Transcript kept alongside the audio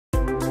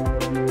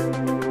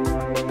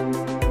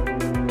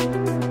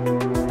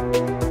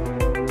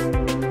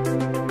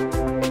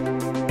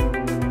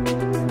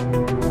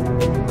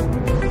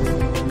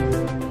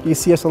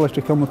ECS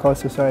Electrochemical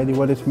Society,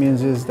 what it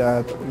means is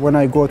that when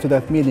I go to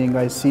that meeting,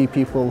 I see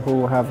people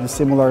who have the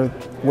similar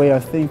way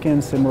of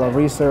thinking, similar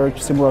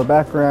research, similar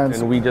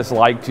backgrounds. And we just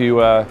like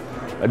to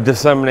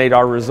disseminate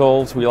our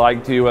results. We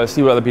like to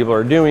see what other people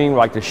are doing. We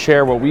like to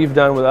share what we've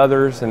done with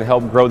others and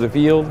help grow the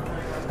field.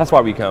 That's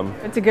why we come.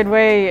 It's a good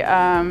way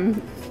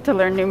to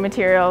learn new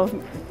material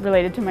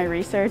related to my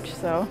research.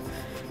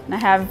 And I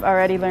have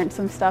already learned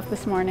some stuff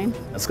this morning.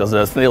 It's because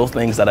there's still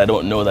things that I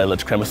don't know that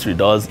electrochemistry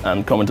does,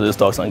 and coming to these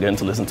talks and getting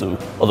to listen to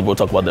other people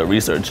talk about their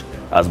research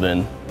has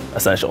been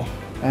essential.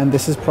 And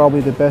this is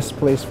probably the best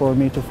place for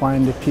me to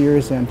find the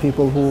peers and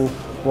people who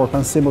work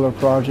on similar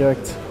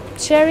projects.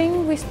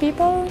 Sharing with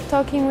people,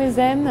 talking with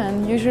them,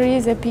 and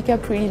usually they pick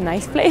up really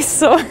nice place.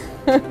 So.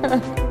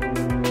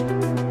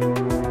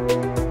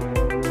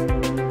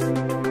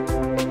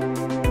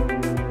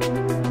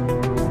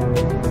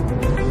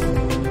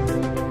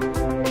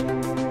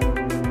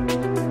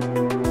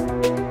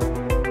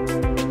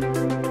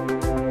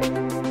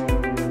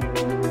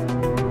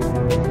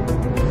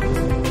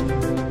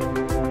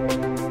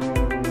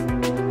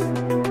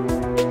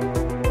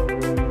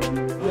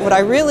 What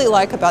I really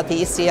like about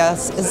the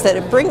ECS is that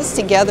it brings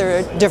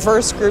together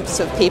diverse groups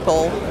of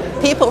people,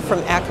 people from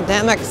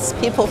academics,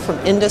 people from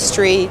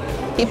industry,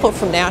 people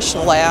from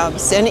national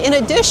labs, and in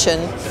addition,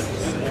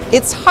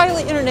 it's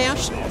highly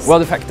international. Well,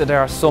 the fact that there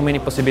are so many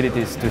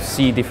possibilities to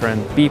see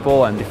different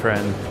people and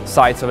different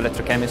sides of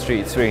electrochemistry,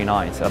 it's really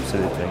nice,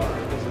 absolutely.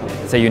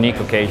 It's a unique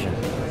occasion.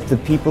 The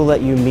people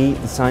that you meet,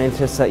 the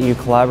scientists that you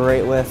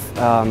collaborate with,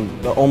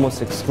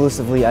 almost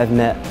exclusively I've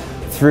met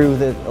through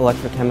the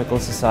Electrochemical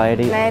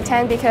Society. I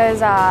attend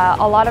because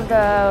a lot of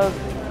the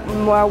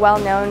more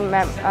well-known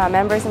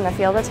members in the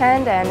field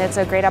attend, and it's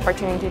a great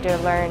opportunity to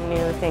learn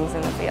new things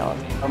in the field.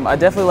 I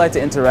definitely like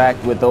to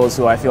interact with those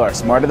who I feel are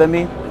smarter than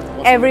me.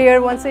 Every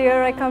year, once a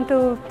year, I come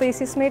to the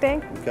ECS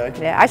meeting. Okay.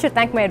 Yeah, I should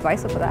thank my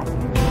advisor for that.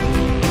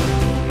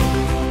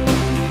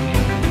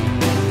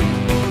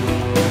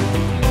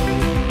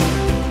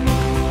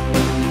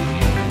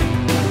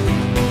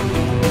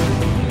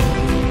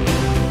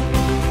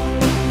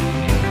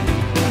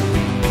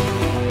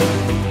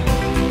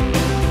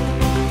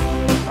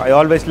 I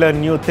always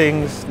learn new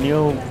things,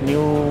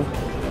 new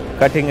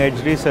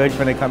cutting-edge research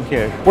when I come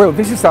here. Well,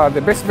 this is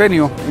the best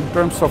venue in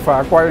terms of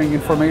acquiring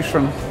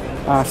information,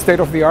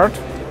 state-of-the-art,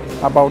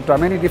 about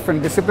many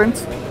different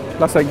disciplines.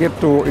 Plus, I get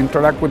to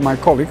interact with my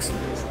colleagues.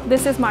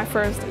 This is my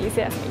first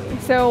ECS meeting,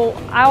 so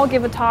I'll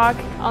give a talk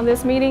on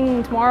this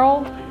meeting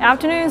tomorrow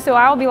afternoon, so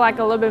I'll be like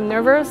a little bit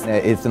nervous.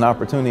 It's an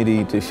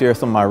opportunity to share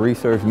some of my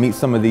research, meet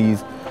some of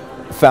these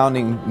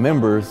founding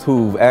members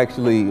who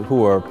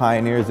are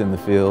pioneers in the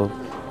field,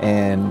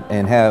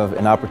 and have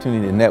an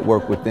opportunity to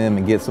network with them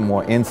and get some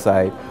more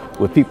insight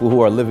with people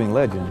who are living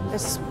legends.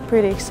 It's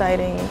pretty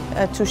exciting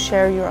to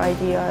share your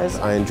ideas.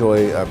 I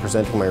enjoy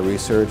presenting my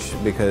research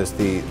because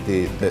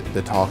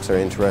the talks are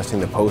interesting,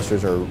 the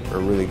posters are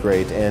really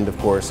great, and of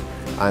course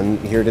I'm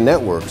here to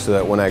network so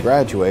that when I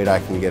graduate I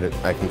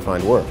can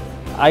find work.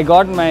 I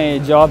got my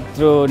job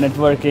through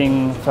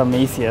networking from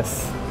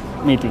ECS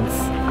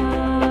meetings.